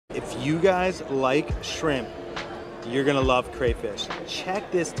you guys like shrimp, you're gonna love crayfish.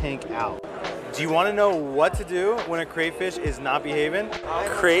 Check this tank out. Do you want to know what to do when a crayfish is not behaving?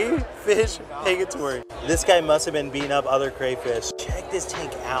 Crayfish purgatory. This guy must have been beating up other crayfish. Check this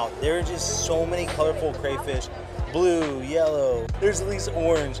tank out. There are just so many colorful crayfish. Blue, yellow, there's at least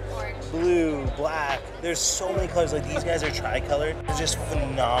orange, blue, black. There's so many colors. Like, these guys are tricolored. They're just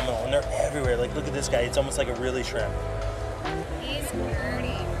phenomenal, and they're everywhere. Like, look at this guy. It's almost like a really shrimp. He's pretty.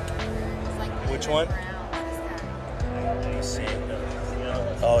 Like which one? Let me see.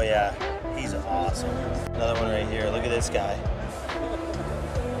 Oh yeah, he's awesome. Another one right here. Look at this guy.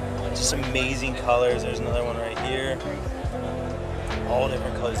 Just amazing colors. There's another one right here. All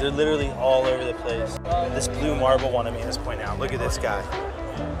different colors. They're literally all over the place. This blue marble one, I mean, just point out. Look at this guy.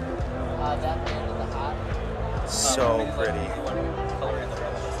 So pretty.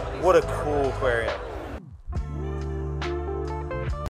 What a cool aquarium.